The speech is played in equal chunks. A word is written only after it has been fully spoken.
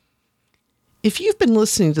If you've been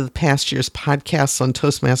listening to the past year's podcasts on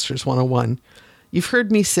Toastmasters 101, you've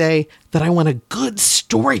heard me say that I want a good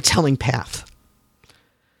storytelling path.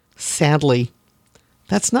 Sadly,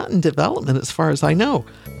 that's not in development as far as I know.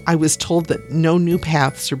 I was told that no new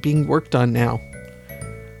paths are being worked on now.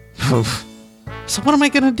 So what am I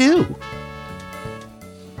going to do?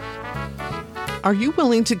 Are you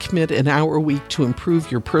willing to commit an hour a week to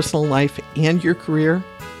improve your personal life and your career?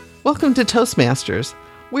 Welcome to Toastmasters,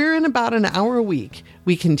 where in about an hour a week,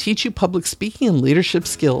 we can teach you public speaking and leadership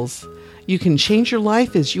skills. You can change your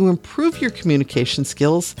life as you improve your communication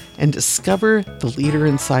skills and discover the leader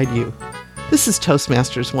inside you. This is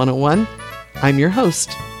Toastmasters 101. I'm your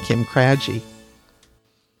host, Kim Craggy.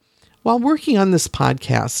 While working on this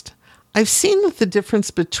podcast, I've seen that the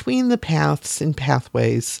difference between the paths and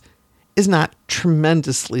pathways is not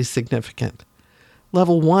tremendously significant.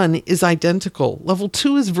 Level 1 is identical. Level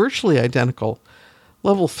 2 is virtually identical.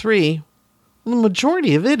 Level 3, the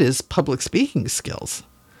majority of it is public speaking skills.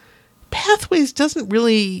 Pathways doesn't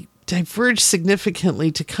really diverge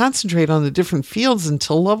significantly to concentrate on the different fields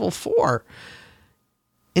until level 4.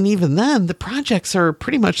 And even then, the projects are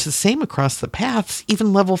pretty much the same across the paths.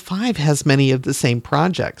 Even level 5 has many of the same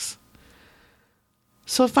projects.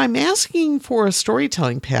 So if I'm asking for a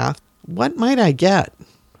storytelling path, what might I get?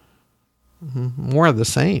 More of the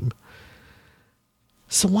same.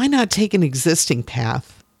 So why not take an existing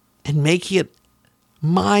path and make it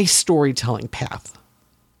my storytelling path?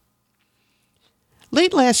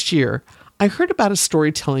 Late last year, I heard about a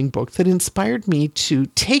storytelling book that inspired me to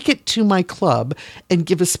take it to my club and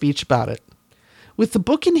give a speech about it. With the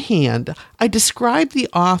book in hand, I described the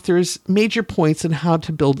author's major points on how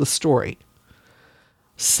to build a story.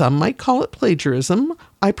 Some might call it plagiarism.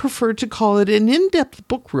 I prefer to call it an in-depth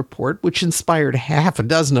book report, which inspired half a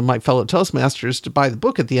dozen of my fellow Toastmasters to buy the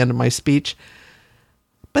book at the end of my speech.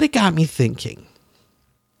 But it got me thinking.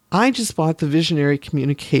 I just bought the Visionary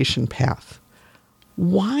Communication Path.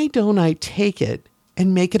 Why don't I take it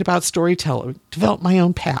and make it about storytelling, develop my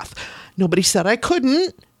own path? Nobody said I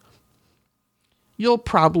couldn't. You'll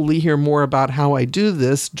probably hear more about how I do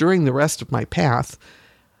this during the rest of my path.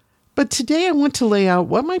 But today I want to lay out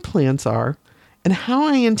what my plans are and how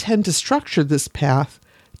I intend to structure this path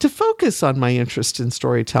to focus on my interest in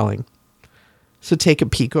storytelling. So take a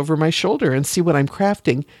peek over my shoulder and see what I'm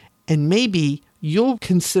crafting, and maybe you'll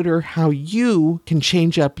consider how you can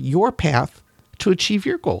change up your path to achieve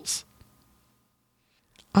your goals.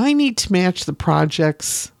 I need to match the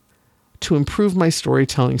projects to improve my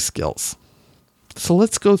storytelling skills. So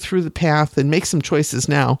let's go through the path and make some choices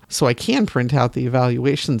now so I can print out the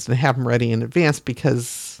evaluations and have them ready in advance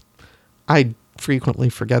because I frequently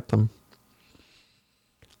forget them.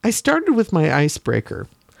 I started with my icebreaker.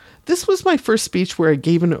 This was my first speech where I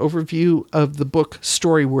gave an overview of the book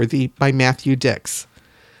Storyworthy by Matthew Dix.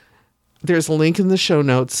 There's a link in the show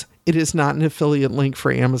notes. It is not an affiliate link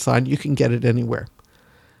for Amazon. You can get it anywhere.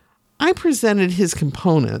 I presented his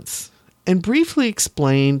components and briefly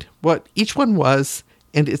explained what each one was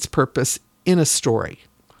and its purpose in a story.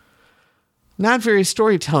 Not very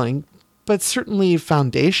storytelling, but certainly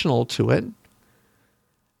foundational to it.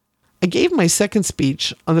 I gave my second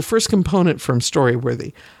speech on the first component from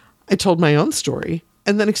Storyworthy. I told my own story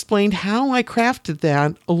and then explained how I crafted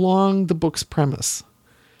that along the book's premise.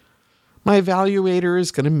 My evaluator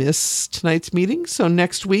is going to miss tonight's meeting, so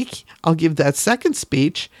next week I'll give that second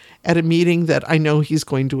speech at a meeting that I know he's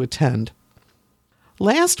going to attend.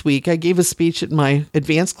 Last week, I gave a speech at my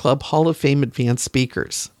Advanced Club Hall of Fame Advanced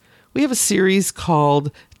Speakers. We have a series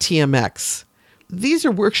called TMX. These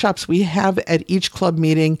are workshops we have at each club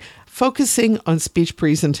meeting focusing on speech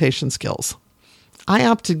presentation skills. I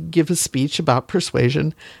opted to give a speech about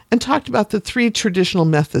persuasion and talked about the 3 traditional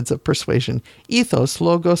methods of persuasion: ethos,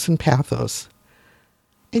 logos, and pathos.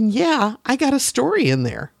 And yeah, I got a story in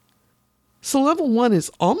there. So level 1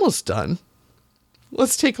 is almost done.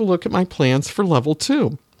 Let's take a look at my plans for level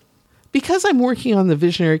 2. Because I'm working on the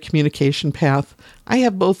Visionary Communication Path, I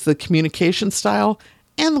have both the communication style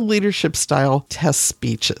and the leadership style test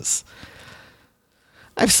speeches.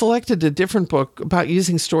 I've selected a different book about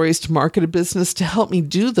using stories to market a business to help me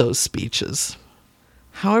do those speeches.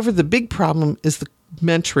 However, the big problem is the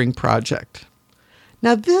mentoring project.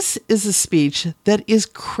 Now, this is a speech that is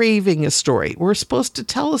craving a story. We're supposed to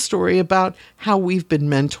tell a story about how we've been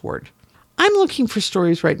mentored. I'm looking for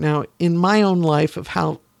stories right now in my own life of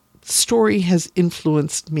how story has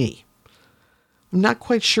influenced me. I'm not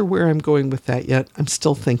quite sure where I'm going with that yet. I'm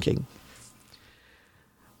still thinking.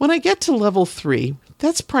 When I get to level 3,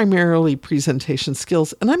 that's primarily presentation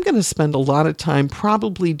skills, and I'm going to spend a lot of time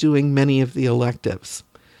probably doing many of the electives.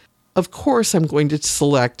 Of course, I'm going to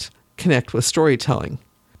select connect with storytelling.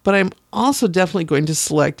 But I'm also definitely going to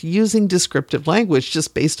select using descriptive language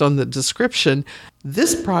just based on the description.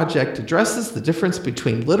 This project addresses the difference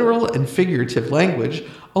between literal and figurative language,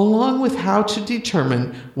 along with how to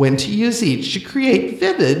determine when to use each to create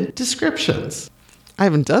vivid descriptions. I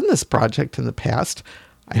haven't done this project in the past.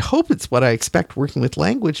 I hope it's what I expect working with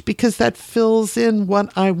language because that fills in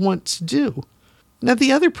what I want to do. Now,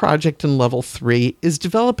 the other project in level 3 is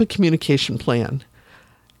develop a communication plan.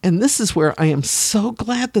 And this is where I am so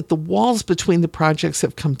glad that the walls between the projects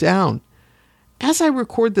have come down. As I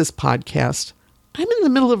record this podcast, I'm in the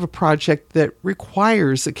middle of a project that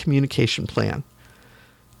requires a communication plan.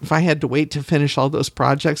 If I had to wait to finish all those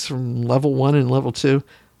projects from level 1 and level 2,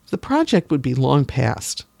 the project would be long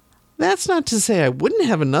past. That's not to say I wouldn't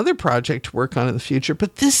have another project to work on in the future,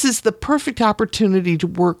 but this is the perfect opportunity to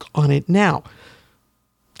work on it now.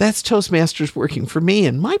 That's Toastmasters working for me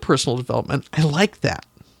and my personal development. I like that.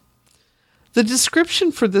 The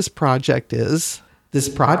description for this project is, this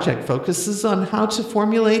project focuses on how to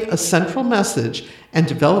formulate a central message and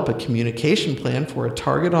develop a communication plan for a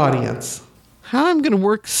target audience. How I'm going to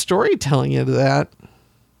work storytelling into that,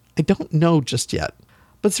 I don't know just yet.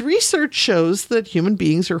 But the research shows that human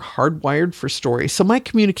beings are hardwired for story, so my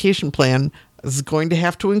communication plan is going to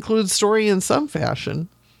have to include story in some fashion.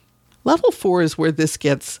 Level 4 is where this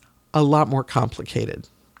gets a lot more complicated.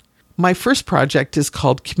 My first project is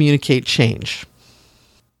called Communicate Change.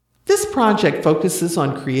 This project focuses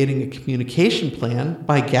on creating a communication plan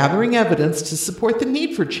by gathering evidence to support the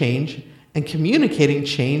need for change and communicating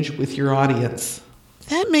change with your audience.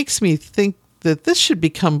 That makes me think that this should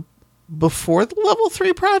become before the level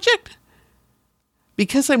 3 project.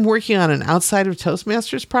 Because I'm working on an outside of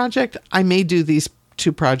Toastmasters project, I may do these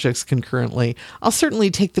 2 projects concurrently. I'll certainly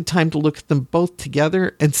take the time to look at them both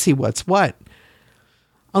together and see what's what.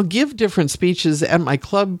 I'll give different speeches at my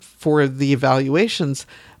club for the evaluations,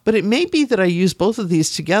 but it may be that I use both of these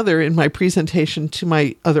together in my presentation to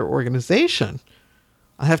my other organization.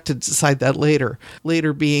 I'll have to decide that later.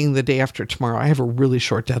 Later being the day after tomorrow. I have a really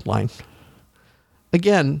short deadline.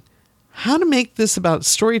 Again, how to make this about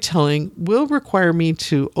storytelling will require me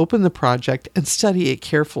to open the project and study it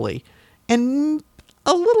carefully, and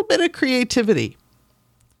a little bit of creativity.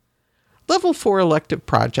 Level 4 elective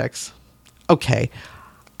projects. Okay,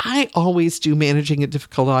 I always do managing a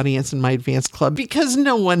difficult audience in my advanced club because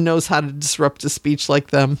no one knows how to disrupt a speech like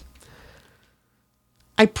them.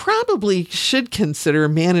 I probably should consider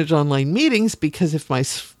manage online meetings because if my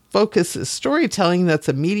focus is storytelling, that's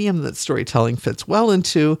a medium that storytelling fits well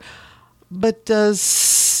into. But does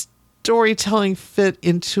storytelling fit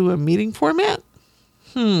into a meeting format?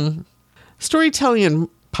 Storytelling and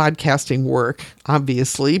podcasting work,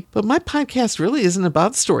 obviously, but my podcast really isn't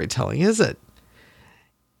about storytelling, is it?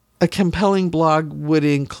 A compelling blog would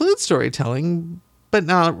include storytelling, but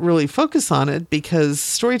not really focus on it because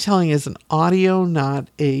storytelling is an audio, not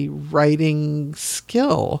a writing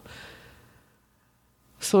skill.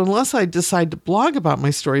 So unless I decide to blog about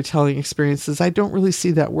my storytelling experiences, I don't really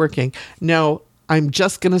see that working. No, I'm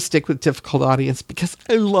just going to stick with difficult audience because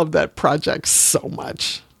I love that project so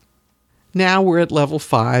much. Now we're at level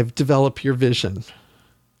 5, develop your vision.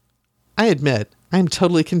 I admit, I'm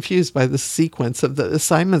totally confused by the sequence of the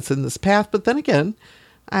assignments in this path, but then again,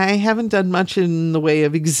 I haven't done much in the way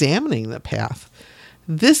of examining the path.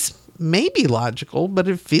 This may be logical, but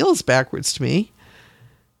it feels backwards to me.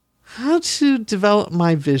 How to develop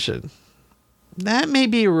my vision. That may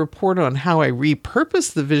be a report on how I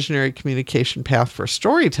repurpose the visionary communication path for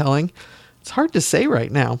storytelling. It's hard to say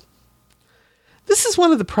right now. This is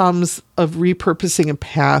one of the problems of repurposing a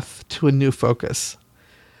path to a new focus.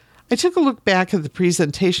 I took a look back at the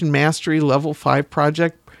Presentation Mastery Level 5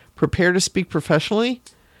 project, Prepare to Speak Professionally,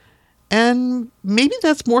 and maybe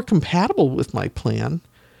that's more compatible with my plan.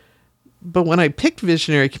 But when I picked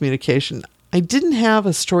visionary communication, I didn't have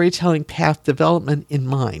a storytelling path development in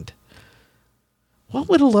mind. What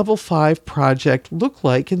would a level 5 project look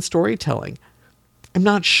like in storytelling? I'm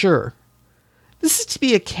not sure. This is to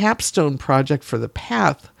be a capstone project for the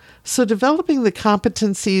path, so developing the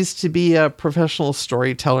competencies to be a professional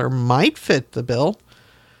storyteller might fit the bill.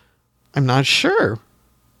 I'm not sure.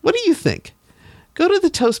 What do you think? Go to the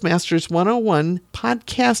Toastmasters 101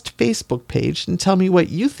 podcast Facebook page and tell me what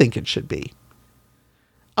you think it should be.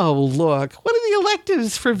 Oh, look, one of the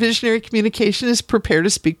electives for visionary communication is Prepare to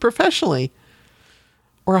Speak Professionally,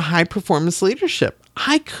 or high performance leadership.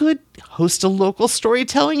 I could host a local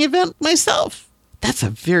storytelling event myself. That's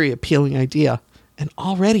a very appealing idea, and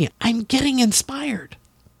already I'm getting inspired.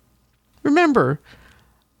 Remember,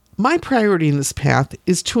 my priority in this path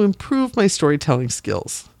is to improve my storytelling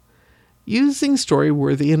skills. Using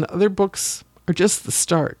Storyworthy and other books are just the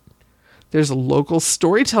start. There's a local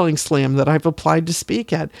storytelling slam that I've applied to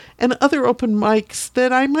speak at, and other open mics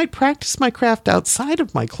that I might practice my craft outside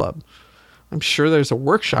of my club. I'm sure there's a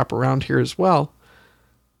workshop around here as well.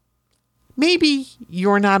 Maybe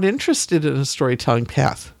you're not interested in a storytelling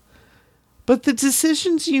path, but the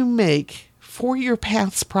decisions you make for your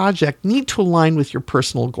path's project need to align with your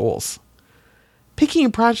personal goals. Picking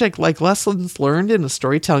a project like Lessons Learned in a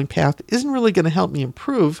Storytelling Path isn't really going to help me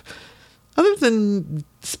improve, other than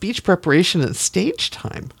speech preparation and stage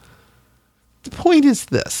time. The point is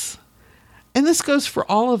this, and this goes for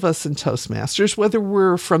all of us in Toastmasters, whether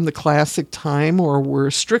we're from the classic time or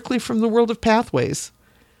we're strictly from the world of pathways.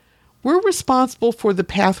 We're responsible for the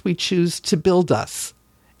path we choose to build us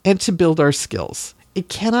and to build our skills. It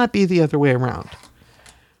cannot be the other way around.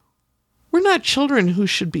 We're not children who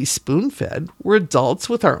should be spoon-fed. We're adults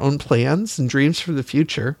with our own plans and dreams for the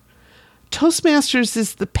future. Toastmasters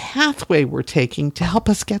is the pathway we're taking to help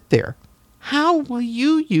us get there. How will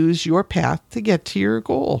you use your path to get to your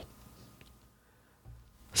goal?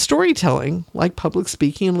 Storytelling, like public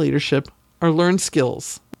speaking and leadership, are learned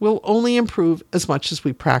skills. We'll only improve as much as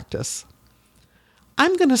we practice.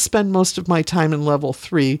 I'm going to spend most of my time in level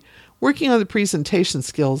 3 working on the presentation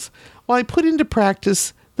skills while I put into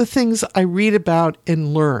practice the things I read about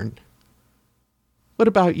and learn. What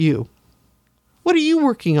about you? What are you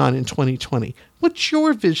working on in 2020? What's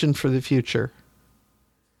your vision for the future?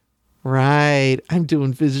 Right, I'm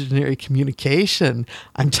doing visionary communication.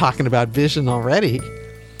 I'm talking about vision already.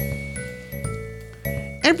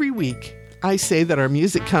 Every week, I say that our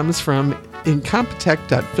music comes from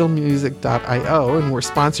incompetech.filmmusic.io, and we're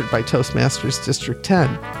sponsored by Toastmasters District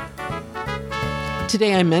 10.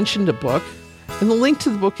 Today I mentioned a book, and the link to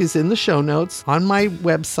the book is in the show notes on my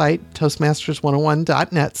website,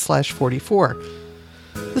 toastmasters101.net/44.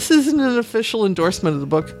 This isn't an official endorsement of the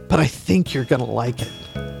book, but I think you're going to like it.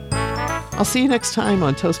 I'll see you next time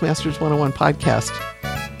on Toastmasters 101 podcast.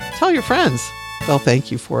 Tell your friends. They'll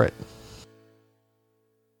thank you for it.